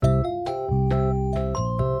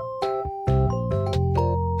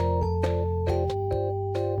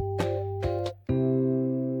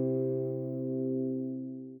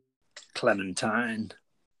Clementine.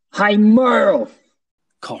 Hi, Merle.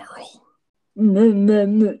 Carl.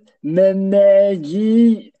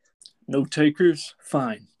 Maggie. No takers?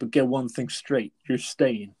 Fine, but get one thing straight. You're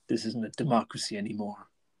staying. This isn't a democracy anymore.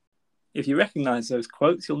 If you recognise those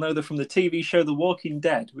quotes, you'll know they're from the TV show The Walking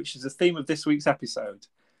Dead, which is the theme of this week's episode.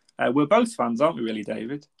 We're both fans, aren't we, really,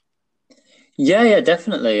 David? Yeah,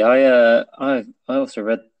 definitely. I also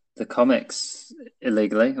read the comics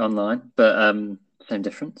illegally online, but same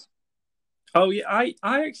difference. Oh yeah,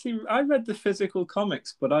 I read the physical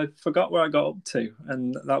comics, but I forgot where I got up to,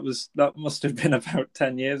 and that must have been about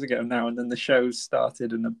 10 years ago now. And then the shows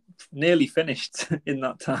started and nearly finished in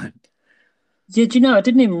that time. Yeah, do you know? I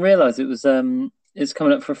didn't even realize it's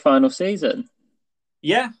coming up for a final season.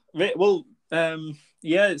 Yeah, well,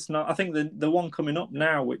 yeah, it's not. I think the one coming up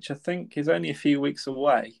now, which I think is only a few weeks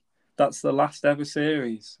away, that's the last ever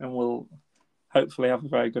series, and will hopefully have a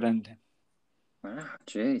very good ending. Ah,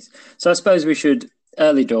 jeez. So I suppose we should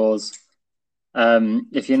early doors.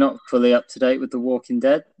 If you're not fully up to date with The Walking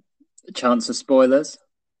Dead, a chance of spoilers.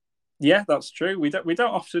 Yeah, that's true. We don't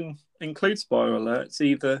often include spoiler alerts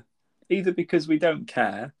either because we don't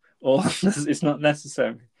care or it's not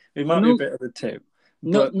necessary. It Well, might be a bit of the two,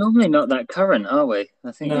 not but normally not that current, are we?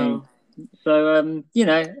 I think we. no, So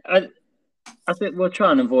I think we'll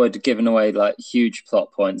try and avoid giving away like huge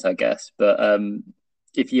plot points, I guess. But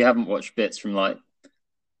if you haven't watched bits from like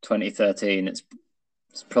 2013, it's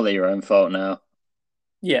probably your own fault now.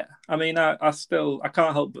 yeah. I mean, I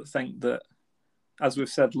can't help but think that, as we've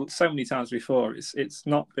said so many times before, it's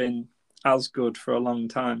not been as good for a long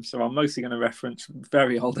time. So I'm mostly going to reference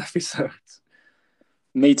very old episodes.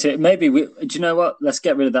 Me too. Maybe we. Do you know what? Let's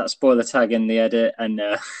get rid of that spoiler tag in the edit, and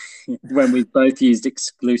when we've both used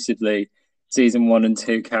exclusively season 1 and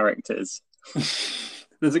 2 characters.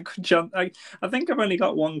 There's a good chance. I think I've only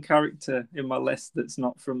got one character in my list that's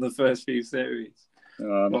not from the first few series.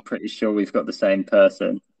 Oh, I'm Well, pretty sure we've got the same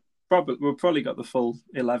person. we've probably got the full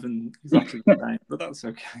 11 exactly the same, but that's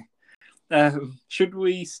okay. Should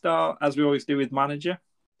we start, as we always do, with manager?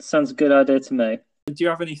 Sounds a good idea to me. Do you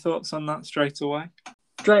have any thoughts on that straight away?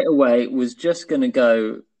 Straight away, was just gonna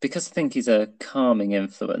go because I think he's a calming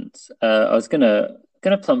influence. I was gonna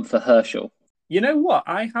plump for Herschel. You know what?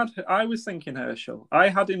 I was thinking Herschel. I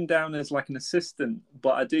had him down as like an assistant,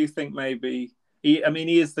 but I do think maybe I mean,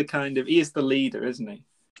 he is the leader, isn't he?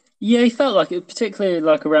 Yeah, he felt like it, particularly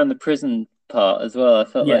like around the prison part as well. I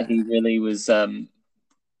felt like Yeah. he really was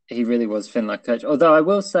feeling like a coach. Although I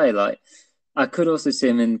will say, like, I could also see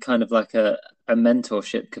him in kind of like a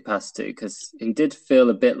mentorship capacity because he did feel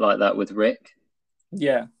a bit like that with Rick.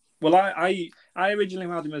 Yeah. Well, I originally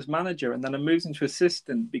had him as manager, and then I moved into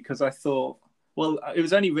assistant because I thought, well, it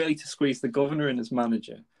was only really to squeeze the governor in as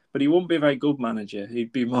manager, but he wouldn't be a very good manager.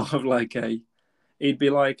 He'd be more of like he'd be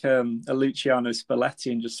like a Luciano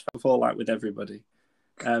Spalletti and just fall out with everybody.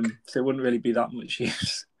 So it wouldn't really be that much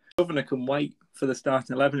use. The governor can wait for the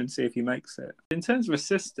starting 11 and see if he makes it. In terms of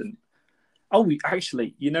assistant,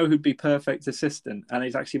 actually, you know who'd be perfect assistant, and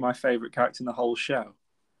he's actually my favourite character in the whole show.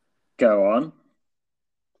 Go on.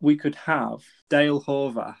 We could have Dale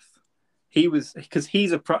Horvath. He was because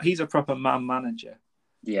he's a proper man manager.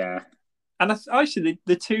 Yeah. And actually,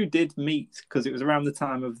 the two did meet because it was around the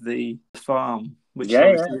time of the farm, which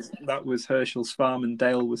Yeah, yeah. that was Herschel's farm, and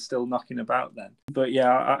Dale was still knocking about then. But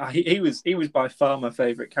yeah, he was by far my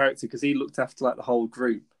favourite character because he looked after like the whole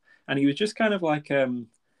group, and he was just kind of like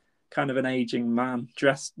kind of an aging man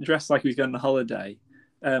dressed like he was going on holiday,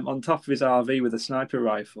 on top of his RV with a sniper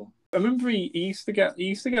rifle. I remember he used to get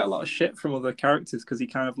a lot of shit from other characters because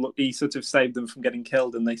he sort of saved them from getting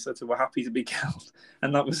killed, and they sort of were happy to be killed,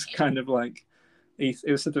 and that was kind of like it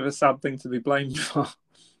was sort of a sad thing to be blamed for.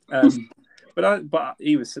 But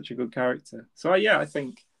he was such a good character. So yeah, I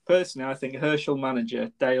think Herschel manager,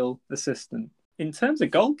 Dale assistant. In terms of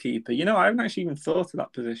goalkeeper, I haven't actually even thought of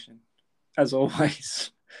that position, as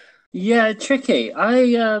always. Yeah, tricky.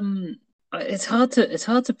 It's hard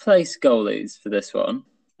to place goalies for this one.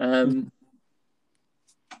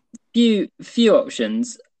 Few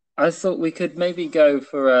options. I thought we could maybe go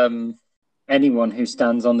for anyone who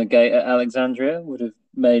stands on the gate at Alexandria would have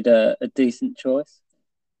made a decent choice.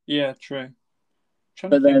 Yeah, true.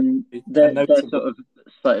 Trying to But think then a they're notable. sort of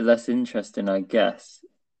slightly less interesting, I guess.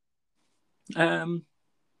 Um,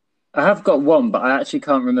 I have got one, but I actually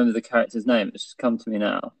can't remember the character's name. It's just come to me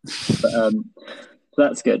now. But so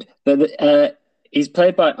that's good. But he's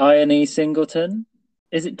played by Iron E. Singleton.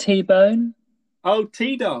 Is it T-Bone? oh,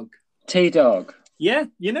 T Dog. T-Dog. Yeah,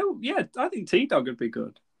 yeah, I think T Dog would be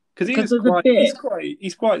good because Because there's a bit.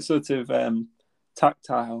 he's quite sort of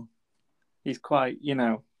tactile. He's quite,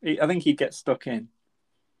 I think he'd get stuck in.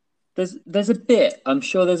 There's a bit. I'm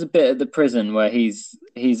sure there's a bit at the prison where he's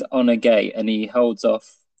on a gate and he holds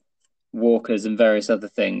off walkers and various other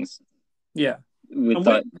things Yeah, with and with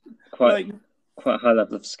like quite like quite a high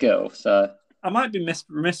level of skill. So I might be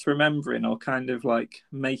misremembering or kind of like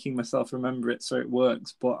making myself remember it so it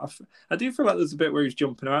works, but I do feel like there's a bit where he's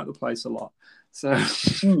jumping around the place a lot. So,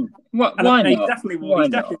 and why he's not? Why he's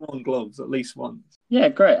not? definitely worn gloves at least once. Yeah,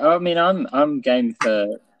 great. I mean, I'm game for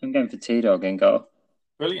T Dog in goal.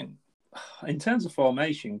 Brilliant. In terms of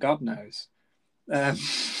formation, God knows. Um,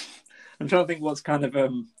 I'm trying to think what's kind of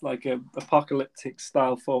like a apocalyptic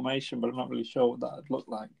style formation, but I'm not really sure what that would look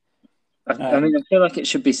like. I mean, I feel like it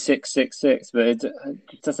should be 6-6-6, but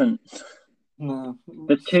it doesn't. No,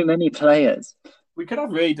 There's too many players. we could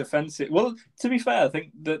have really defensive. Well, to be fair, I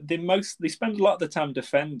think that they spend a lot of the time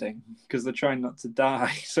defending because they're trying not to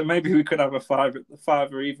die. So maybe we could have a five,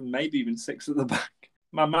 or even maybe even six at the back.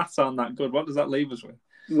 My maths aren't that good. What does that leave us with?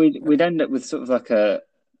 We'd end up with sort of like a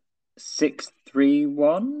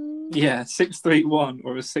 6-3-1. Yeah, 6-3-1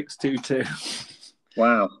 or a 6-2-2.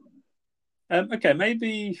 Wow. Okay,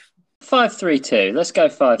 maybe 5-3-2. Let's go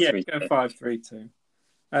five yeah, three go two. 5-3-2.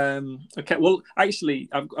 Okay, well, actually,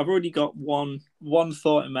 I've already got one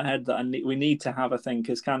thought in my head that we need to have. I think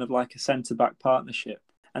is kind of like a centre back partnership,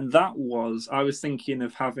 and that was I was thinking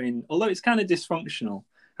of having, although it's kind of dysfunctional,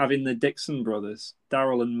 having the Dixon brothers,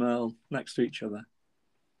 Daryl and Merle, next to each other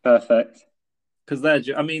Perfect. because they're.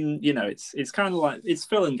 I mean, it's kind of like it's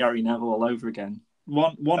Phil and Gary Neville all over again.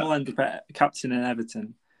 One will end up captain in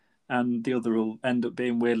Everton, and the other will end up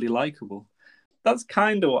being weirdly likable. That's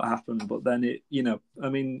kind of what happened, but then I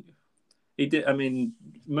mean, he did. I mean,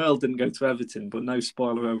 Merle didn't go to Everton, but no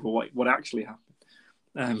spoiler over what actually happened.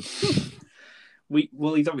 Um,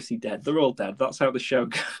 he's obviously dead. They're all dead. That's how the show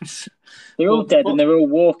goes. They're all dead and they're all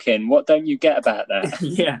walking. What don't you get about that?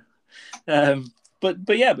 Yeah, but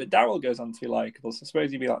Daryl goes on to be likable. So I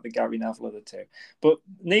suppose he'd be like the Gary Neville of the two. But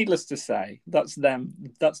needless to say, that's them.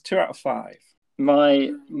 That's 2 out of 5.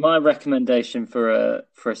 My recommendation for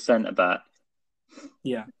a centre back,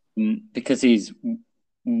 Yeah, because he's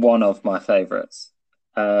one of my favourites,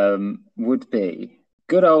 would be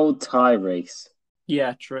good old Tyrese.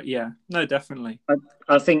 yeah, true. Yeah, no, definitely.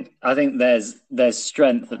 I think there's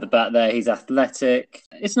strength at the back there. He's athletic.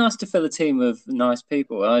 It's nice to fill a team of nice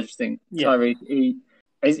people. I just think Yeah, Tyrese.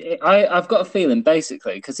 I've got a feeling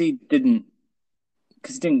basically because he didn't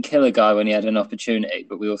kill a guy when he had an opportunity,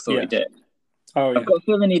 but we all thought he yeah. did. Oh I've yeah, got a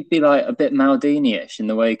feeling he'd be like a bit Maldini-ish in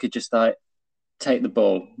the way he could just like take the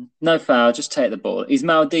ball, no foul, just take the ball. He's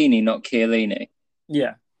Maldini, not Chiellini.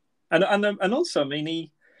 yeah. And also, I mean,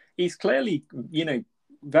 he's clearly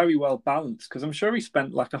very well balanced because I'm sure he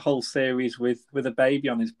spent like a whole series with a baby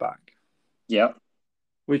on his back, Yeah,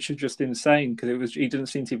 which is just insane because he didn't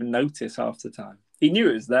seem to even notice half the time. He knew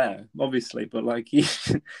it was there, obviously, but like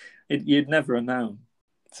you'd never have known.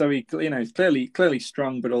 So he's clearly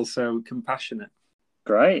strong, but also compassionate.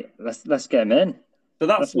 great. Let's get him in. So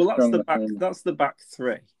That's a that's strong the back. opinion. That's the back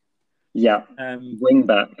three. Yeah, Um, wing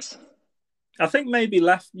backs. I think maybe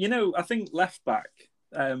left. I think left back.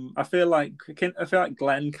 I feel like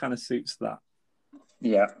Glenn kind of suits that.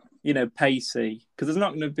 Yeah, Pacey because there's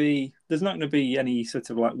not going to be any sort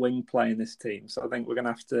of like wing play in this team. So I think we're going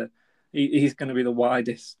to have to. He's going to be the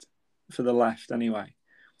widest for the left anyway.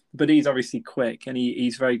 But he's obviously quick and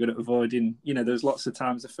he's very good at avoiding. There's lots of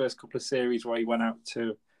times the first couple of series where he went out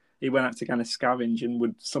to kind of scavenge and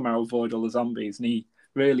would somehow avoid all the zombies, and he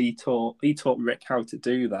really taught Rick how to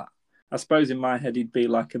do that. I suppose in my head he'd be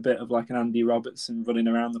like a bit of like an Andy Robertson running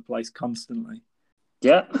around the place constantly.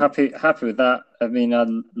 yeah. Happy with that. I mean, I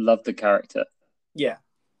love the character. Yeah.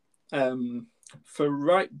 For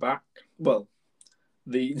right back, well,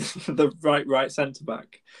 the the right centre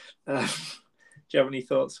back. Do you have any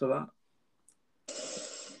thoughts for that?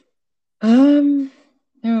 Who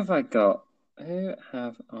have I got? Who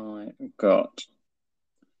have I got?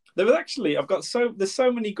 There's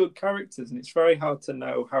so many good characters, and it's very hard to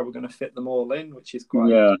know how we're going to fit them all in, which is quite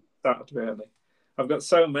Yeah, sad, really. I've got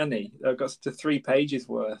so many. I've got to 3 pages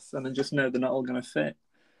worth, and I just know they're not all going to fit.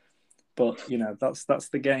 But that's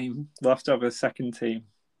the game. We'll have to have a second team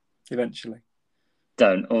eventually.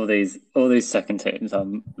 don't all these second teams.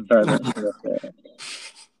 I'm very much for it.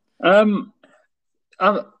 Um,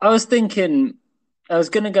 I was thinking I was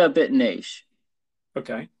going to go a bit niche.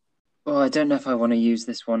 Okay. Oh, I don't know if I want to use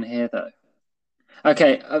this one here though.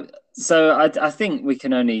 Okay, so I think we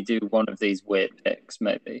can only do one of these weird picks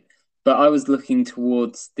maybe. But I was looking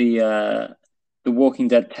towards the Walking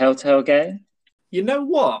Dead Telltale game. You know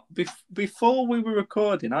what? Before we were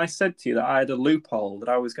recording, I said to you that I had a loophole that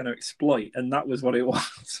I was going to exploit, and that was what it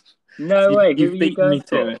was. No way. Who are You've you beaten going me to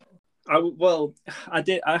for? it. Well, I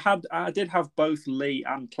did have both Lee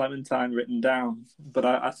and Clementine written down, but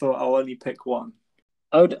I thought I'll only pick one.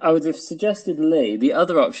 I would have suggested Lee. The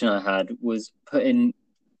other option I had was putting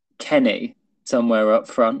Kenny somewhere up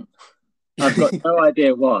front. I've got no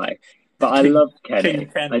idea why, but I King loved King Kenny.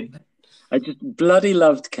 Kenny. I just bloody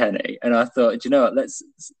loved Kenny, and I thought, do you know what? Let's.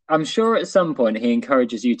 I'm sure at some point he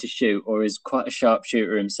encourages you to shoot, or is quite a sharp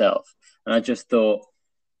shooter himself. And I just thought,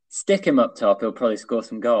 stick him up top. He'll probably score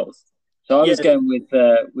some goals. So I Yeah, was going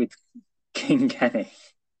with King Kenny.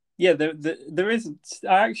 yeah. There is.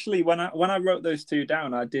 I actually when I wrote those two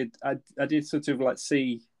down, I did sort of like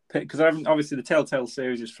see because I haven't obviously the Telltale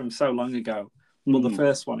series is from so long ago. Well, the Mm,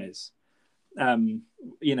 first one is, um,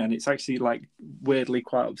 and it's actually like weirdly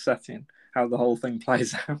quite upsetting how the whole thing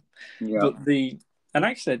plays out. yeah. But and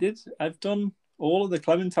actually I've done all of the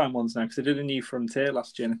Clementine ones now because I did a New Frontier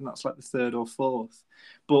last year, and I think that's like the third or fourth.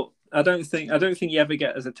 But I don't think you ever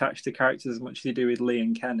get as attached to characters as much as you do with Lee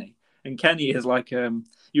and Kenny. And Kenny is like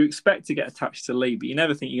you expect to get attached to Lee, but you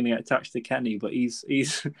never think you're going to get attached to Kenny. But he's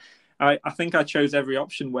I think I chose every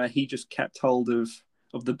option where he just kept hold of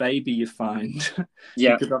the baby you find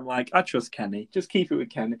Yeah. because I'm like I trust Kenny, just keep it with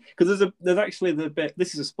Kenny because there's actually the bit.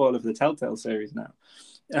 This is a spoiler for the Telltale series now.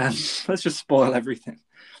 Let's just spoil everything.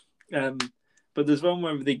 Um, but there's one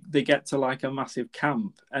where they get to like a massive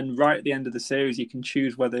camp, and right at the end of the series, you can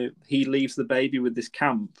choose whether he leaves the baby with this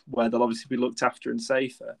camp where they'll obviously be looked after and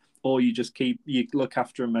safer, or you look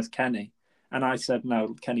after him as Kenny. And I said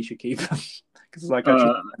no, Kenny should keep him because like I trust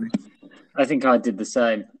Uh, Kenny. I think I did the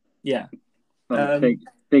same. Yeah. I'm a big,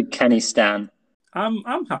 Um, big Kenny stan. I'm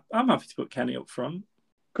happy to put Kenny up front.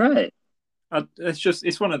 Great.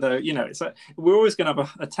 It's one of the it's like we're always going to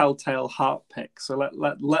have a telltale heart pick, so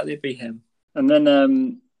let it be him. And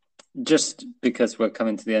then just because we're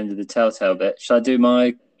coming to the end of the Telltale bit, should I do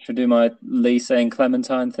my Lee saying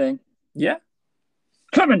Clementine thing? Yeah,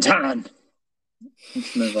 Clementine.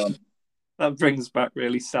 Let's move on. that brings back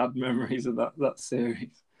really sad memories of that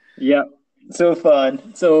series. Yep. It's all fine.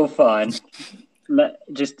 It's all fine. Let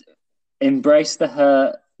just embrace the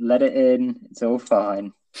hurt. Let it in. It's all fine.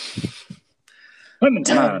 Um,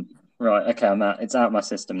 Clementine. Right. Okay. I'm out. It's out my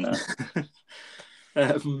system now.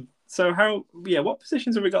 so what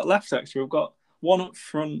positions have we got left? Actually, we've got one up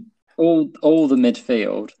front. All the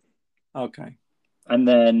midfield, Okay. and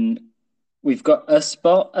then we've got a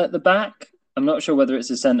spot at the back. I'm not sure whether it's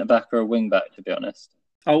a centre back or a wing back, to be honest.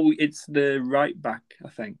 Oh, it's the right back, I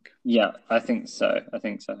think. Yeah, I think so. I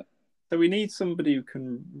think so. So we need somebody who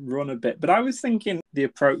can run a bit. But I was thinking the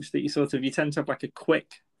approach that you tend to have like a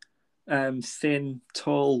quick, thin,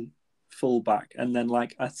 tall fullback, and then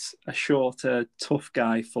like a shorter, tough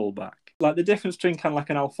guy fullback. Like the difference between kind of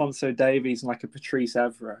like an Alfonso Davies and like a Patrice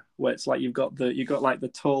Evra, where it's like you've got like the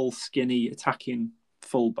tall, skinny, attacking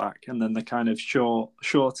fullback, and then the kind of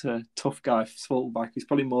shorter, tough guy fullback who's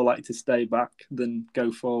probably more likely to stay back than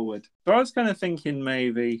go forward. So I was kind of thinking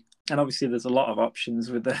maybe, and obviously there's a lot of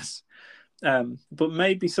options with this. But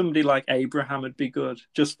maybe somebody like Abraham would be good,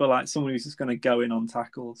 just for like someone who's just going to go in on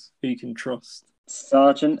tackles, who you can trust.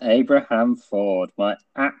 Sergeant Abraham Ford, my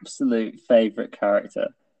absolute favourite character.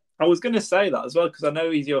 I was going to say that as well because I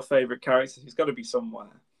know he's your favourite character. He's got to be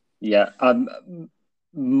somewhere. Yeah, I'm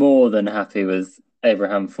more than happy with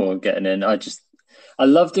Abraham Ford getting in. I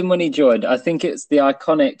loved him when he joined. I think it's the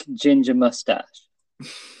iconic ginger mustache.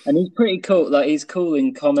 And he's pretty cool. Like he's cool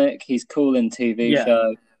in comic, he's cool in TV Yeah.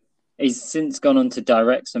 show. He's since gone on to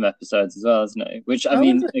direct some episodes as well, hasn't he? Which I Oh, is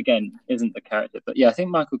mean, it? again, isn't the character, but yeah, I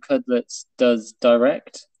think Michael Cudlitz does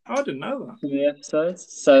direct Oh, I didn't know that. some of the episodes.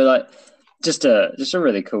 So like, just a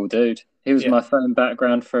really cool dude. He was Yeah. my phone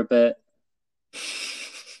background for a bit.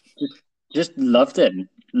 Just loved him.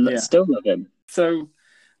 Yeah. Still love him. So,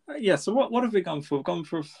 So what have we gone for? We've gone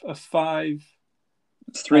for a five,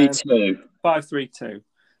 3-2. 5-3-2.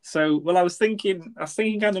 So, well, I was thinking kind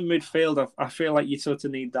of midfield. I feel like you sort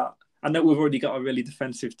of need that. I know we've already got a really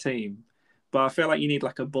defensive team, but I feel like you need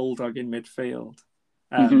like a bulldog in midfield,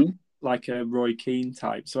 um, Mm-hmm. like a Roy Keane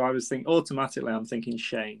type. So I was thinking automatically, I'm thinking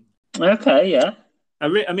Shane. Okay, yeah.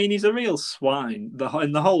 I mean, he's a real swine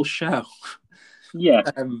in the whole show. Yeah.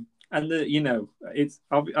 And it's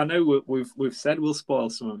I know we've said we'll spoil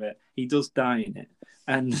some of it. He does die in it,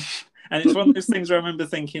 and and it's one of those things where I remember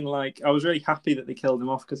thinking like I was really happy that they killed him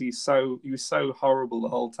off because he was so horrible the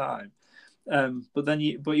whole time. But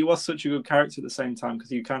he was such a good character at the same time because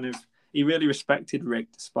he really respected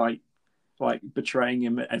Rick despite like betraying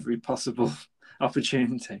him at every possible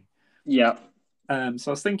opportunity. Yeah. So I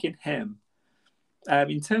was thinking him.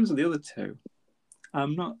 In terms of the other two,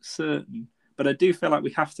 I'm not certain, but I do feel like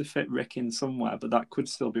we have to fit Rick in somewhere, but that could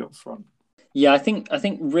still be up front. Yeah, I think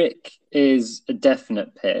Rick is a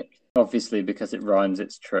definite pick, obviously because it rhymes,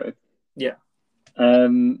 it's true. Yeah,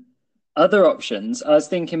 Um, Other options, I was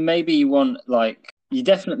thinking maybe you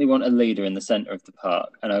definitely want a leader in the center of the park,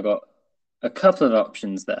 and I got a couple of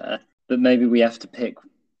options there, but maybe we have to pick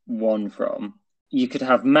one from. You could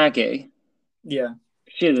have Maggie. yeah,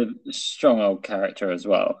 She's a strong old character as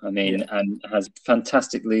well. I yeah, mean, and has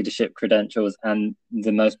fantastic leadership credentials and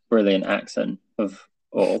the most brilliant accent of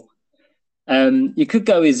all. You could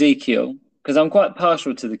go Ezekiel because I'm quite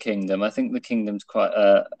partial to the kingdom. I think the kingdom's quite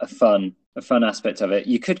a fun aspect of it.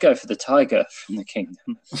 You could go for the tiger from the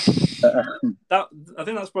kingdom. that I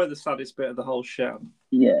think that's probably the saddest bit of the whole show.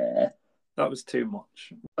 Yeah, That was too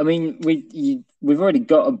much. I mean we've already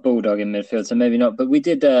got a bulldog in midfield, so maybe not. But we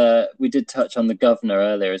did touch on the governor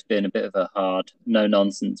earlier as being a bit of a hard, no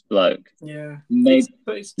nonsense bloke. Yeah, Maybe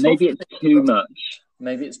but it's tough. maybe it's too much.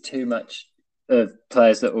 Maybe it's too much of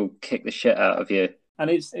players that will kick the shit out of you. And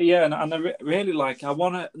it's yeah, and really like I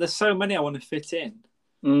want to. There's so many I want to fit in.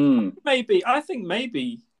 Mm, Maybe I think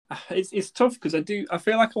maybe it's tough because I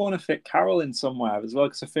feel like I want to fit Carol in somewhere as well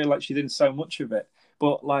because I feel like she's in so much of it.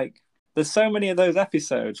 But like there's so many of those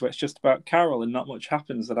episodes where it's just about Carol and not much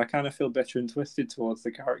happens that I kind of feel bitter and twisted towards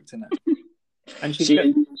the character now. And she's got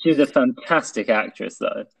she's a fantastic actress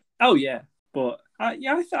though. oh yeah, but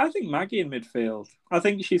yeah, I think Maggie in midfield. I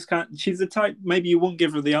think she's the type maybe you wouldn't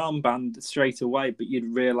give her the armband straight away, but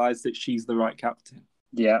you'd realise that she's the right captain.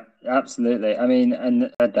 Yeah, absolutely. I mean,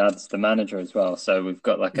 and her dad's the manager as well, so we've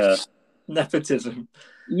got like a Nepotism.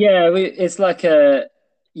 it's like a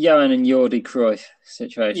Johan and Jordi Cruyff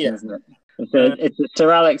situation, Yeah. isn't it? Uh, It's a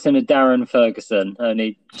Sir Alex and a Darren Ferguson.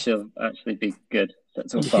 Only she'll actually be be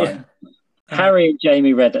That's all yeah. fine. Harry and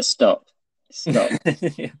Jamie Redder, stop, stop.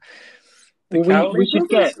 Yeah. The Well, Cowley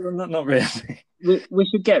brothers? Well, not really. we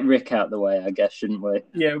should get Rick out the way, I guess, shouldn't we?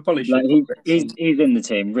 Yeah, we probably Like should put Rex on. he's in the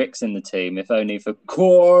team. Rick's in the team, if only for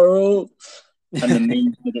Coral and the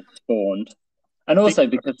memes that it spawned. And The- also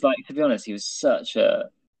because, like, to be honest, he was such a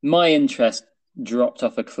my interest dropped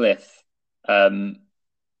off a cliff um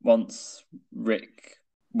once Rick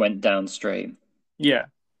went downstream. yeah,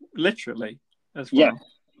 literally as Yeah, well.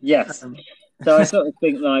 yes. Um, So I sort of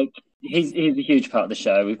think like he's a huge part of the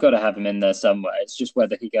show. We've got to have him in there somewhere. It's just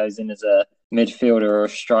whether he goes in as a midfielder or a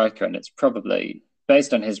striker, and it's probably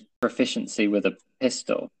based on his proficiency with a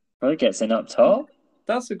pistol. Probably gets in up top.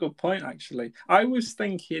 that's a good point, actually. I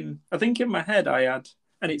think in my head I had,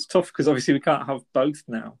 and it's tough because obviously we can't have both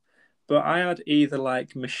now, but I had either like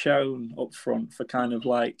Michonne up front for kind of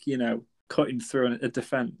like, cutting through a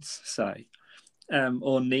defence, say,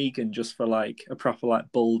 or Negan just for like a proper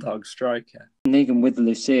like bulldog striker. Negan with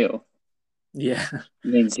Lucille Yeah.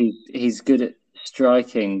 means he's good at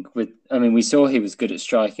striking with. I mean, we saw he was good at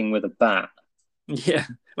striking with a bat. Yeah.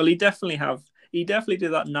 Well, he definitely did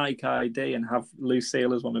that Nike ID and have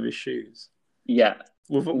Lucille as one of his shoes. Yeah,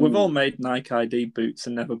 We've all made Nike ID boots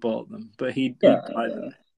and never bought them, but he'd buy yeah,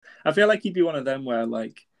 them. I feel like he'd be one of them where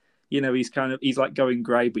like, he's like going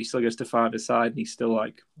grey, but he still goes to five aside and he's still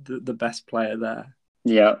like the best player there.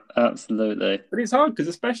 yeah. Absolutely. But it's hard because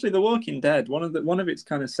especially The Walking Dead, one of its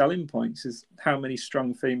kind of selling points is how many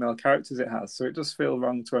strong female characters it has. So it does feel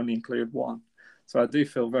wrong to only include one. So I do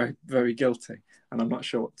feel very, very guilty, and I'm not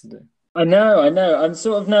sure what to do. I know, I know. I'm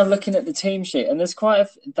sort of now looking at the team sheet, and there's quite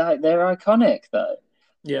they're iconic though.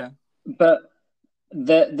 Yeah. But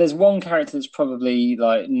there's one character that's probably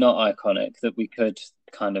like not iconic that we could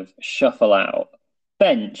kind of shuffle out.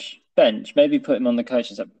 Bench. Maybe put him on the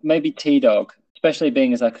coaching side. Maybe T Dog, especially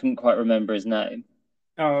being as I couldn't quite remember his name.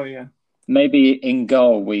 Oh yeah. Maybe in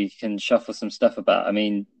goal we can shuffle some stuff about. I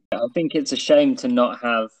mean, I think it's a shame to not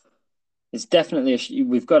have. It's definitely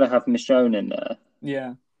we've got to have Michonne in there.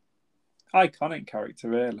 Yeah. Iconic character,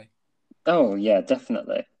 really. Oh yeah,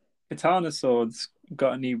 definitely. Katana Sword's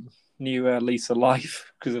got a new lease of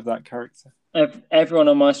life because of that character. Everyone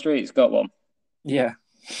on my street's got one. Yeah.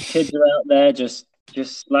 Kids are out there just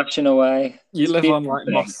slashing away. You It's a live on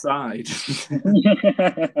beautiful like Moss Side.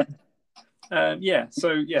 thing.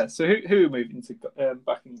 So who are moving to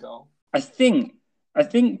back in goal? I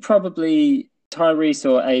think probably Tyrese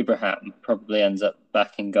or Abraham probably ends up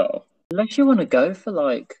back in goal. Unless you want to go for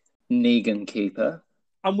like Negan keeper.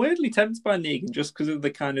 I'm weirdly tempted by Negan just because of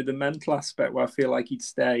the kind of the mental aspect where I feel like he'd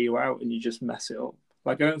stare you out and you just mess it up.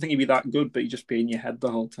 Like I don't think he'd be that good, but he'd just be in your head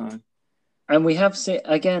the whole time. And we have seen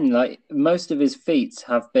again, like most of his feats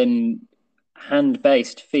have been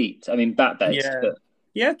hand-based feats. I mean, bat-based, Yeah. but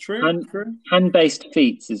Yeah, true, true. hand-based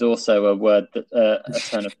feats is also a word that a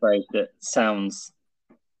turn of phrase that sounds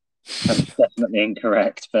definitely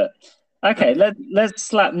incorrect. But okay, let's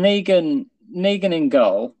slap Negan in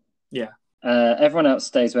goal. Yeah. Everyone else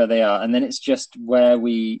stays where they are, and then it's just where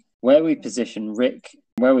we position Rick,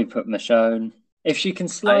 where we put Michonne. If she can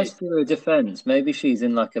slice I through a defense, maybe she's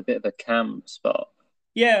in like a bit of a camp spot.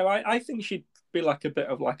 Yeah, I think she'd be like a bit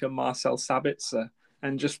of like a Marcel Sabitzer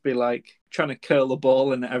and just be like trying to curl the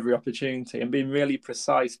ball in at every opportunity and being really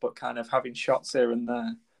precise, but kind of having shots here and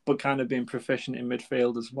there, but kind of being proficient in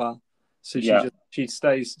midfield as well. So Yeah, she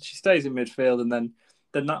stays in midfield, and then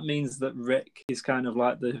that means that Rick is kind of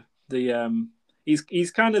like the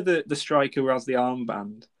he's kind of the striker who has the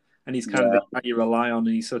armband, and he's kind of the yeah. guy you rely on,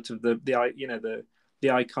 and he's sort of the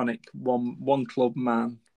iconic one club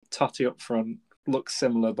man, Totty up front, looks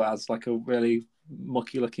similar but has like a really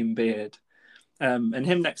mucky looking beard. And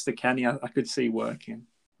him next to Kenny, I could see working.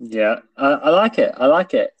 Yeah, I like it. I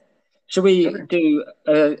like it. Should we do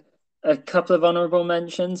a couple of honorable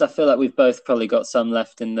mentions? I feel like we've both probably got some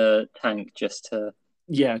left in the tank just to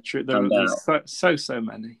Yeah, true. stand There's out. so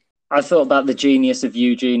many. I thought about the genius of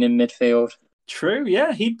Eugene in midfield. True.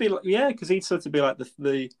 Yeah, he'd be like, yeah, because he'd sort of be like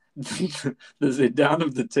the the Zidane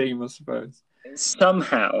of the team, I suppose.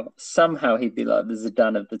 Somehow he'd be like the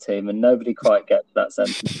Zidane of the team, and nobody quite gets that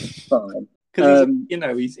sentence. It's fine.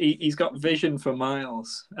 Because he's got vision for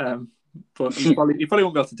miles. But he probably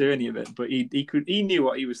won't be able to do any of it. But he knew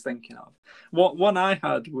what he was thinking of. What one I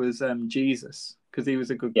had was Jesus, because he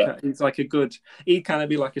was a good. Yeah. He's like a good. He'd kind of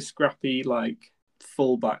be like a scrappy like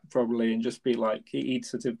fullback probably, and just be like he'd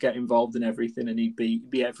sort of get involved in everything, and he'd be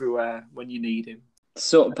everywhere when you need him. The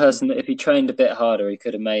sort of person that if he trained a bit harder, he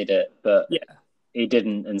could have made it, but Yeah, he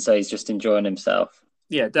didn't, and so he's just enjoying himself.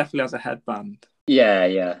 yeah, definitely has a headband. Yeah,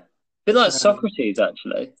 yeah. Bit like Um, Socrates,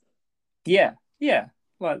 actually. yeah, yeah,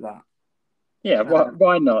 like that. Yeah, Um,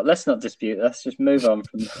 why not? Let's not dispute. Let's just move on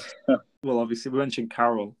from. well, obviously we mentioned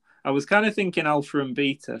Carol. I was kind of thinking Alpha and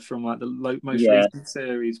Beta from like the most Yeah, recent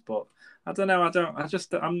series, but I don't know. I don't.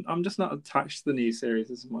 I'm just not attached to the new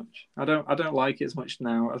series as much. I don't like it as much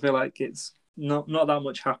now. I feel like it's not that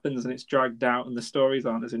much happens and it's dragged out and the stories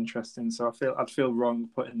aren't as interesting. So I'd feel wrong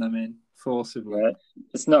putting them in forcibly. yeah.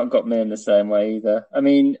 It's not got me in the same way either. I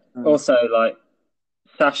mean, Um, also like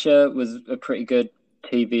Sasha was a pretty good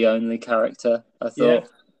TV only character. I yeah, thought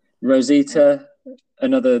Rosita,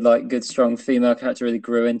 another like good strong female character, really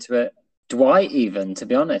grew into it. Dwight, even to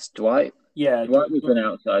be honest, Dwight yeah. Dwight was an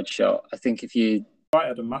outside shot. I think if you Dwight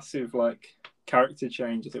had a massive like character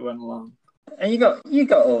change as it went along. and you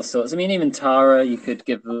got all sorts. I mean, even Tara, you could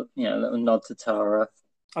give a little nod to Tara.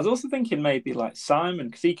 I was also thinking maybe like Simon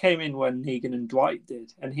because he came in when Negan and Dwight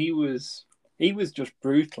did, and he was just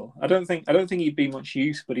brutal. I don't think he'd be much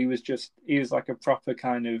use, but he was like a proper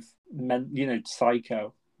kind of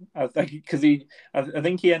psycho. I think because I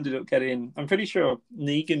think he ended up getting. I'm pretty sure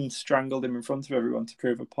Negan strangled him in front of everyone to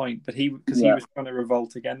prove a point, but he Yeah. was trying to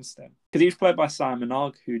revolt against him because he was played by Simon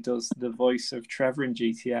Ogg, who does the voice of Trevor in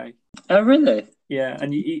GTA. Oh, really? Yeah,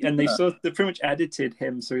 and they pretty much edited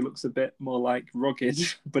him so he looks a bit more like rugged,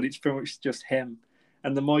 but it's pretty much just him.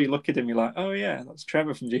 And the more you look at him, you're like, oh yeah, that's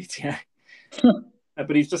Trevor from GTA.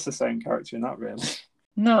 But he's just the same character in that, really.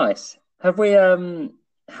 Nice. Have we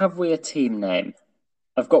a team name?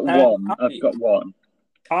 I've got Um, one. I've I, got one.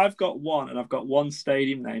 I've got one, and I've got one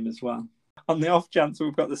stadium name as well. On the off chance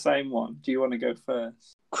we've got the same one, do you want to go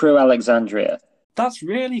first? Crew Alexandria. That's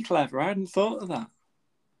really clever. I hadn't thought of that.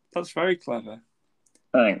 That's very clever.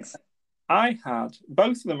 Thanks. I had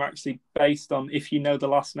both of them are actually based on if you know the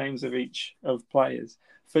last names of each of players.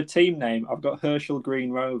 For team name, I've got Herschel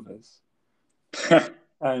Green Rovers.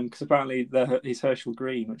 Because apparently he's Herschel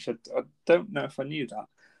Green, which I don't know if I knew that.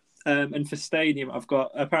 And for stadium, I've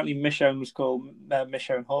got apparently Michonne was called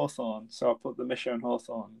Michonne Hawthorne, so I'll put the Michonne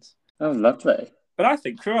Hawthorns. Oh, lovely. But I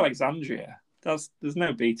think Crew Alexandria, there's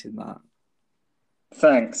no beating that.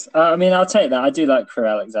 Thanks. I mean, I'll take that. I do like Crew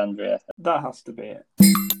Alexandria. That has to be it.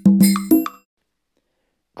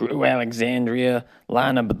 Crew Alexandria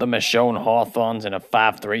line up the Michonne Hawthorns in a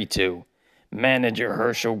 5-3-2. Manager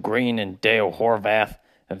Herschel Green and Dale Horvath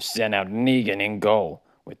have sent out Negan in goal,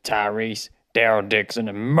 with Tyrese, Daryl Dixon,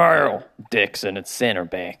 and Merle Dixon at center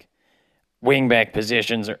back. Wingback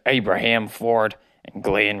positions are Abraham Ford and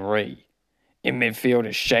Glenn Ree. In midfield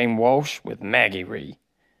is Shane Walsh with Maggie Ree.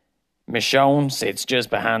 Michonne sits just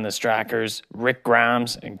behind the strikers Rick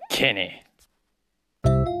Grimes and Kenny